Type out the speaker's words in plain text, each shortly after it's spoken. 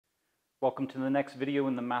Welcome to the next video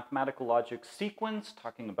in the mathematical logic sequence,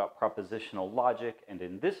 talking about propositional logic, and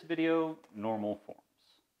in this video, normal forms.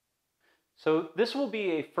 So this will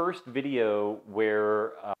be a first video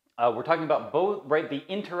where we're talking about both, the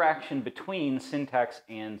interaction between syntax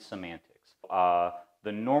and semantics.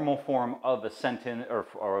 The normal form of a sentence,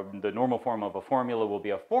 or the normal form of a formula will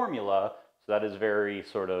be a formula, so that is very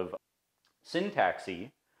sort of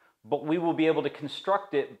syntaxy. But we will be able to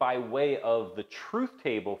construct it by way of the truth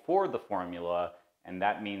table for the formula, and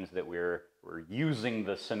that means that we're using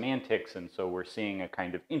the semantics, and so we're seeing a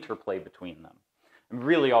kind of interplay between them. And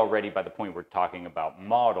really already by the point we're talking about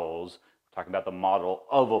models, we're talking about the model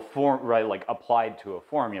of a form, like applied to a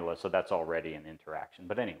formula, so that's already an interaction.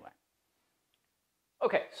 But anyway.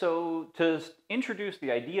 Okay, so to introduce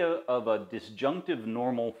the idea of a disjunctive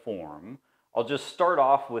normal form, I'll just start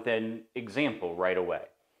off with an example right away.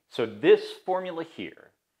 So this formula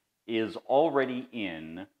here is already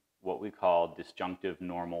in what we call disjunctive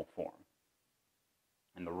normal form.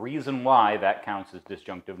 And the reason why that counts as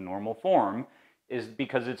disjunctive normal form is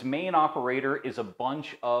because its main operator is a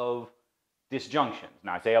bunch of disjunctions.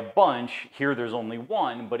 Now I say a bunch, here there's only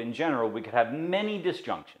one, but in general we could have many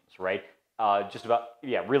disjunctions, right? Just about,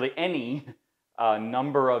 really any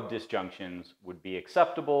number of disjunctions would be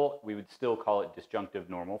acceptable. We would still call it disjunctive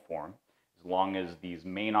normal form, as long as these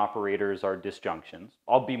main operators are disjunctions.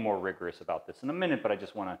 I'll be more rigorous about this in a minute, but I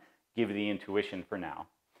just want to give you the intuition for now.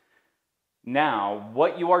 Now,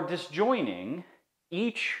 what you are disjoining,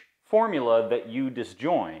 each formula that you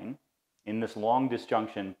disjoin in this long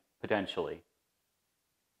disjunction, potentially,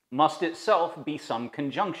 must itself be some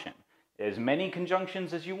conjunction. As many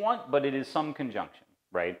conjunctions as you want, but it is some conjunction,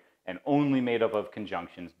 right? And only made up of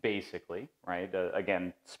conjunctions, basically, right?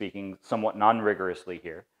 Again, speaking somewhat non-rigorously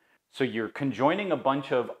here. So you're conjoining a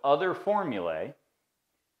bunch of other formulae.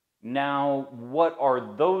 Now, what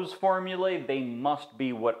are those formulae? They must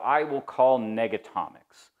be what I will call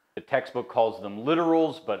negatomics. The textbook calls them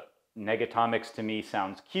literals, but negatomics to me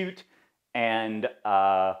sounds cute. And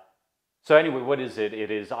so anyway, what is it? It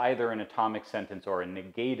is either an atomic sentence or a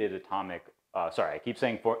negated atomic, sorry, I keep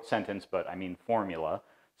saying sentence, but I mean formula.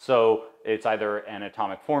 So it's either an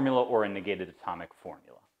atomic formula or a negated atomic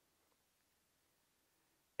formula.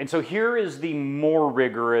 And so here is the more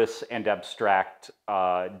rigorous and abstract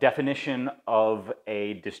definition of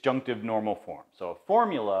a disjunctive normal form. So a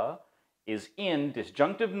formula is in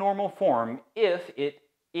disjunctive normal form if it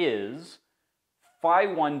is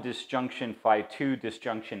phi1 disjunction, phi2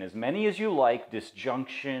 disjunction, as many as you like,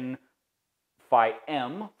 disjunction phi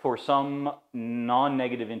m for some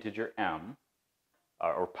non-negative integer m,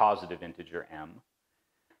 or positive integer m.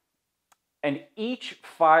 And each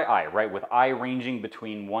phi I, right, with I ranging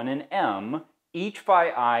between 1 and m, each phi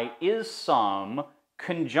I is some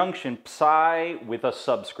conjunction psi with a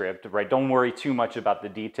subscript, right? Don't worry too much about the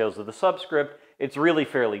details of the subscript. It's really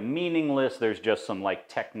fairly meaningless. There's just some like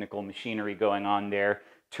technical machinery going on there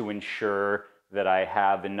to ensure that I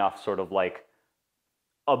have enough sort of like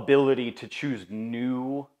ability to choose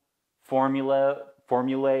new formulae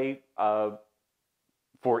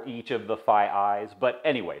for each of the phi i's. But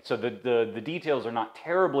anyway, so the details are not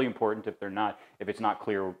terribly important. If it's not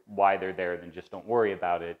clear why they're there, then just don't worry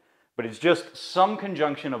about it. But it's just some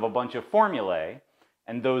conjunction of a bunch of formulae,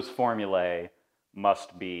 and those formulae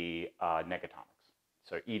must be negatomics.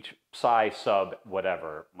 So each psi sub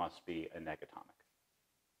whatever must be a negatomic.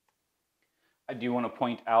 I do want to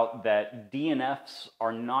point out that DNFs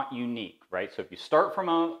are not unique, right? So if you start from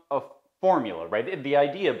a formula, right? The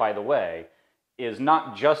idea, by the way, is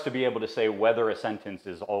not just to be able to say whether a sentence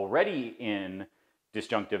is already in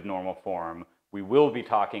disjunctive normal form. We will be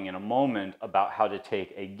talking in a moment about how to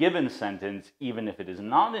take a given sentence, even if it is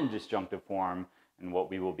not in disjunctive form, and what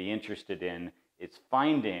we will be interested in is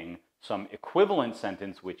finding some equivalent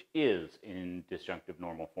sentence which is in disjunctive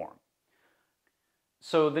normal form.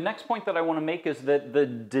 So the next point that I want to make is that the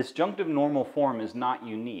disjunctive normal form is not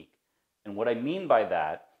unique. And what I mean by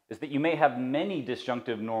that is that you may have many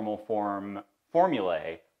disjunctive normal form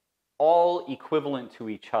formulae all equivalent to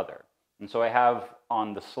each other. And so I have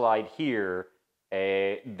on the slide here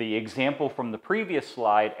the example from the previous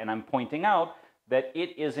slide, and I'm pointing out that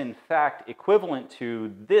it is in fact equivalent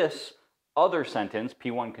to this other sentence,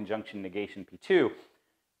 P1 conjunction negation P2,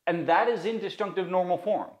 and that is in disjunctive normal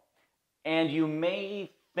form. And you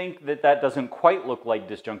may think that that doesn't quite look like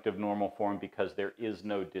disjunctive normal form because there is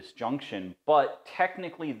no disjunction, but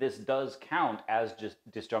technically this does count as just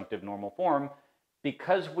disjunctive normal form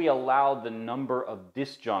because we allow the number of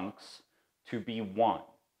disjuncts to be 1.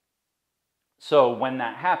 So when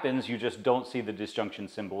that happens, you just don't see the disjunction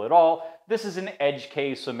symbol at all. This is an edge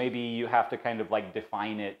case, so maybe you have to kind of like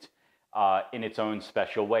define it in its own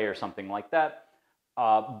special way or something like that.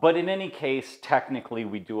 But in any case, technically,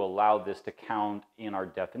 we do allow this to count in our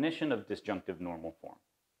definition of disjunctive normal form.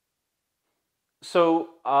 So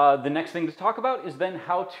the next thing to talk about is then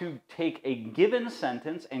how to take a given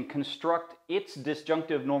sentence and construct its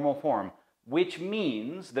disjunctive normal form, which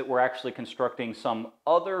means that we're actually constructing some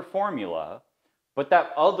other formula, but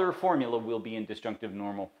that other formula will be in disjunctive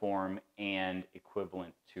normal form and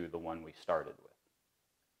equivalent to the one we started with.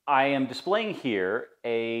 I am displaying here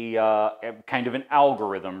a kind of an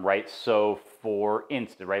algorithm, right? So for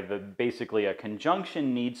instance, right, basically a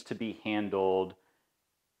conjunction needs to be handled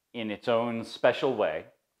in its own special way.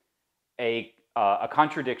 A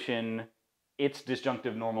contradiction, its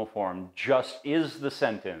disjunctive normal form just is the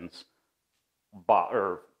sentence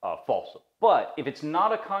false. But if it's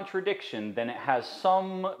not a contradiction, then it has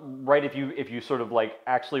some, right, if you sort of like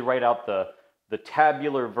actually write out the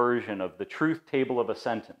tabular version of the truth table of a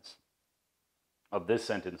sentence, of this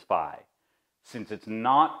sentence phi, since it's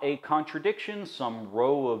not a contradiction, some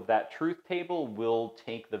row of that truth table will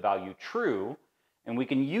take the value true, and we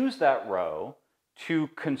can use that row to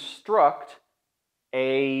construct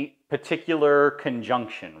a particular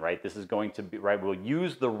conjunction, right? This is going to be, right, we'll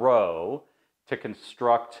use the row to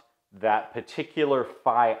construct that particular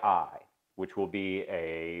phi I, which will be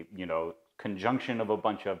a, conjunction of a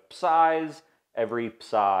bunch of psi's, every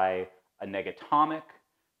psi a negatomic.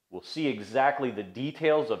 We'll see exactly the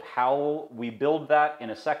details of how we build that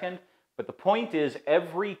in a second, but the point is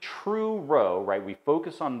every true row, right, we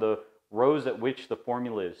focus on the rows at which the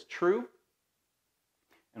formula is true,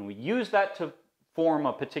 and we use that to form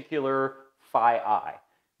a particular phi I.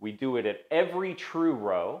 We do it at every true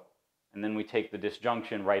row, and then we take the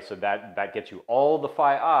disjunction, right, so that gets you all the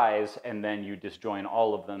phi i's, and then you disjoin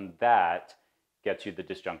all of them. That gets you the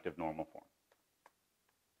disjunctive normal form.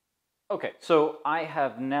 Okay, so I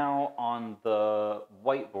have now on the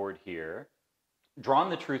whiteboard here drawn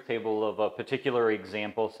the truth table of a particular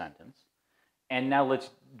example sentence, and now let's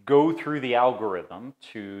go through the algorithm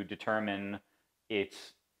to determine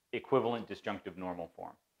its equivalent disjunctive normal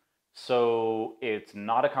form. So it's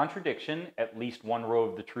not a contradiction. At least one row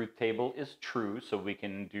of the truth table is true, so we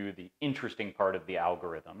can do the interesting part of the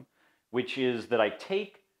algorithm, which is that I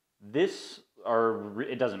take this, or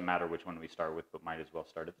it doesn't matter which one we start with, but might as well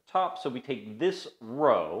start at the top. So we take this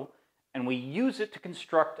row, and we use it to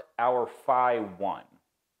construct our phi 1.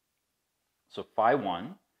 So phi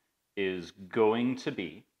 1 is going to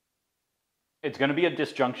be, it's going to be a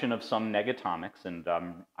disjunction of some negatomics, and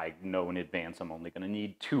I know in advance I'm only going to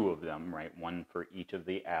need 2 of them, right? One for each of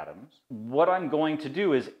the atoms. What I'm going to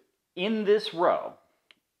do is, in this row,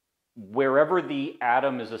 wherever the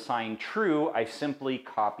atom is assigned true, I simply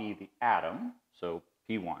copy the atom, so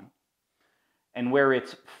P1. And where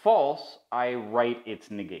it's false, I write its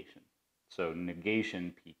negation, so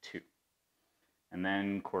negation P2. And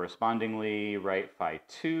then correspondingly, right, phi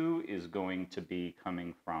 2 is going to be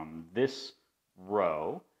coming from this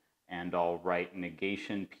row, and I'll write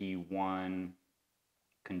negation P1,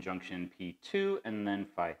 conjunction P2, and then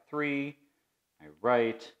phi 3, I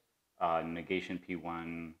write negation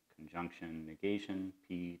P1, conjunction, negation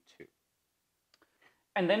P2.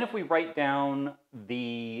 And then if we write down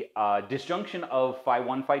the disjunction of phi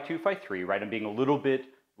 1, phi 2, phi 3, right, I'm being a little bit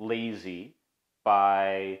lazy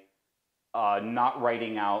by not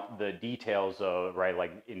writing out the details of, right,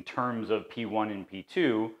 like in terms of P1 and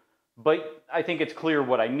P2, but I think it's clear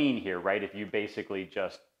what I mean here, right? If you basically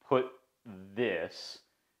just put this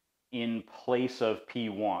in place of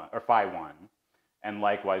P1, or phi 1, and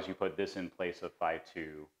likewise you put this in place of phi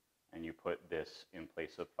 2, and you put this in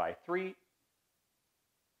place of phi 3,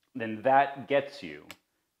 then that gets you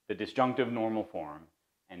the disjunctive normal form,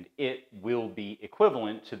 and it will be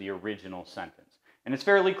equivalent to the original sentence. And it's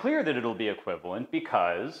fairly clear that it'll be equivalent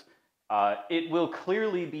because it will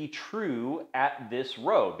clearly be true at this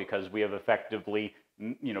row, because we have effectively,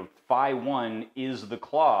 phi 1 is the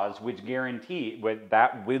clause which guarantees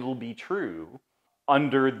that will be true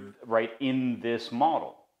under, right, in this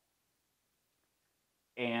model.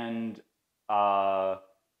 And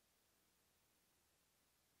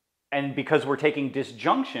because we're taking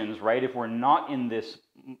disjunctions, right, if we're not in this,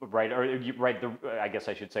 right, I guess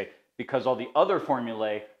I should say, because all the other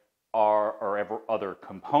formulae or other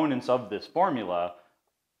components of this formula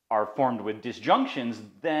are formed with disjunctions,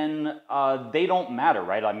 then they don't matter,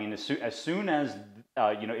 right? I mean, as soon as,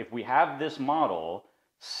 if we have this model,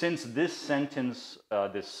 since this sentence,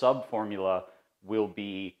 this sub-formula will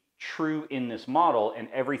be true in this model and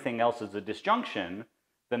everything else is a disjunction,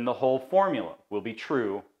 then the whole formula will be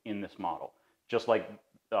true in this model, just like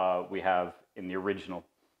we have in the original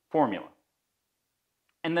formula.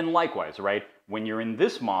 And then likewise, right, when you're in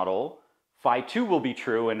this model, phi 2 will be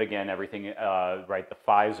true, and again, everything, right, the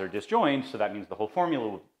phi's are disjoint, so that means the whole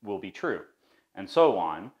formula will be true, and so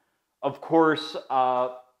on. Of course,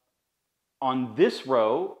 on this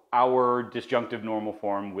row, our disjunctive normal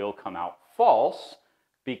form will come out false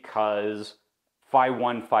because phi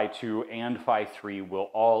 1, phi 2, and phi 3 will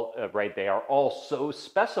all, right, they are all so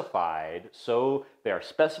specified, so they are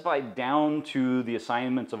specified down to the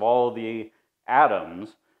assignments of all the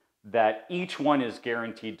atoms that each one is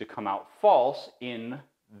guaranteed to come out false in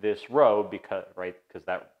this row because, right, because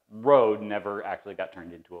that row never actually got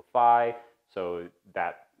turned into a phi, so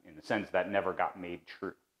that, in a sense, that never got made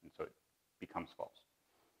true, and so it becomes false.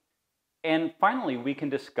 And finally, we can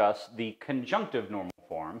discuss the conjunctive normal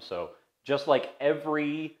form. So just like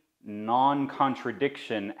every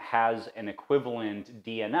non-contradiction has an equivalent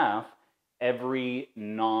DNF, every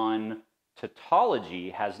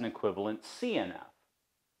non-tautology has an equivalent CNF.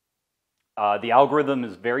 The algorithm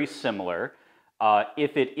is very similar.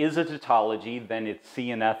 If it is a tautology, then its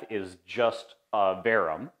CNF is just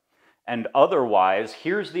verum. And otherwise,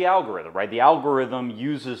 here's the algorithm, right? The algorithm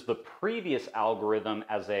uses the previous algorithm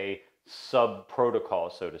as a sub-protocol,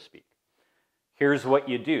 so to speak. Here's what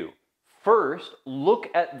you do. First, look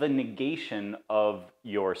at the negation of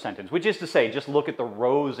your sentence, which is to say, just look at the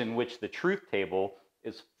rows in which the truth table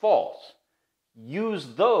is false.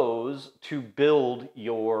 Use those to build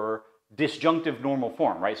your disjunctive normal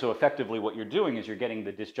form, right? So effectively what you're doing is you're getting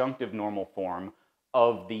the disjunctive normal form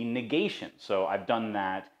of the negation. So I've done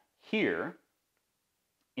that here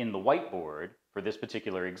in the whiteboard for this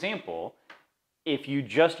particular example. If you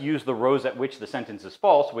just use the rows at which the sentence is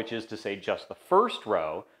false, which is to say just the first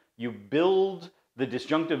row, you build the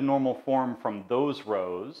disjunctive normal form from those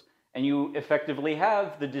rows, and you effectively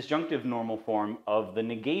have the disjunctive normal form of the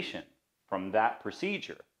negation from that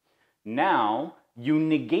procedure. Now, you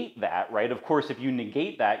negate that, right? Of course, if you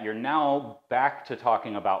negate that, you're now back to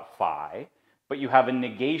talking about phi, but you have a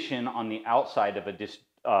negation on the outside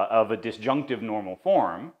of a disjunctive normal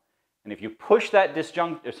form. And if you push that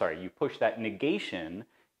negation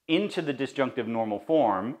into the disjunctive normal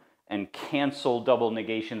form and cancel double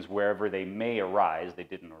negations wherever they may arise, they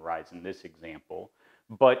didn't arise in this example,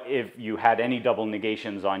 but if you had any double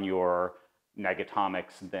negations on your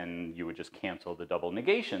negatomics, then you would just cancel the double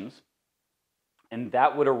negations. And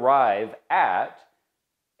that would arrive at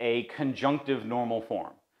a conjunctive normal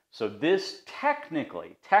form. So this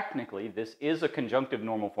technically, this is a conjunctive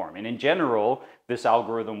normal form. And in general, this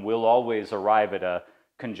algorithm will always arrive at a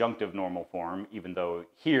conjunctive normal form, even though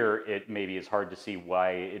here it maybe is hard to see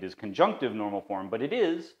why it is conjunctive normal form, but it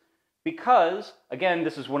is because, again,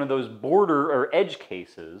 this is one of those border or edge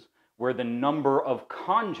cases where the number of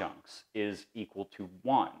conjuncts is equal to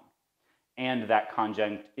 1. And that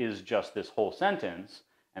conjunct is just this whole sentence,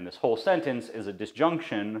 and this whole sentence is a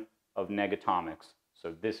disjunction of negatomics.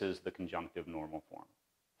 So this is the conjunctive normal form.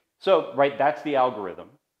 So, right, that's the algorithm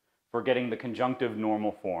for getting the conjunctive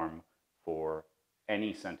normal form for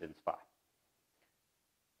any sentence phi.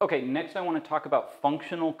 Okay, next I want to talk about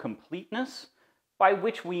functional completeness, by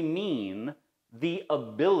which we mean the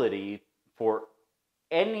ability for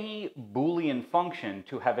any Boolean function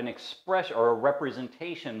to have an expression or a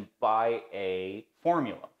representation by a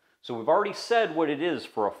formula. So we've already said what it is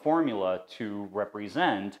for a formula to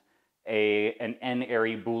represent an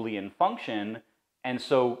n-ary Boolean function, and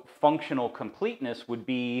so functional completeness would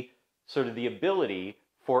be sort of the ability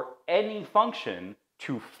for any function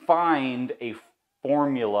to find a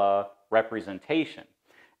formula representation.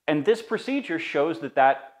 And this procedure shows that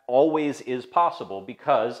that always is possible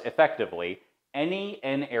because, effectively, any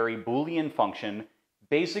n-ary Boolean function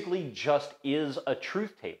basically just is a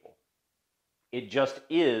truth table. It just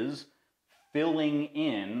is filling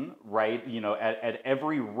in, right, at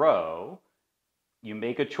every row, you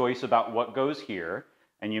make a choice about what goes here,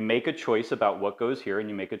 and you make a choice about what goes here, and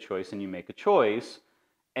you make a choice, and you make a choice,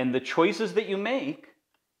 and the choices that you make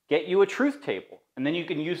get you a truth table. And then you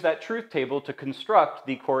can use that truth table to construct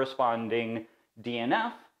the corresponding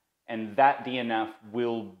DNF, and that DNF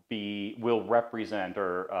will represent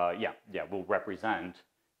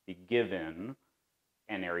the given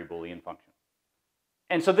n-ary Boolean function.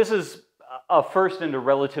 And so this is a first and a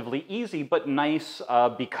relatively easy, but nice,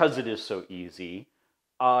 because it is so easy,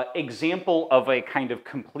 example of a kind of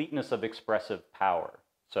completeness of expressive power.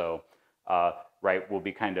 So, right, will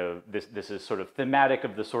be kind of, this is sort of thematic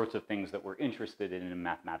of the sorts of things that we're interested in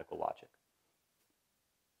mathematical logic.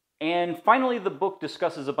 And finally, the book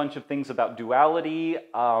discusses a bunch of things about duality.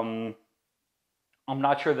 I'm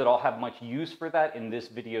not sure that I'll have much use for that in this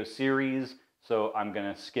video series, so I'm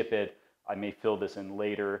going to skip it. I may fill this in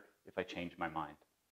later if I change my mind.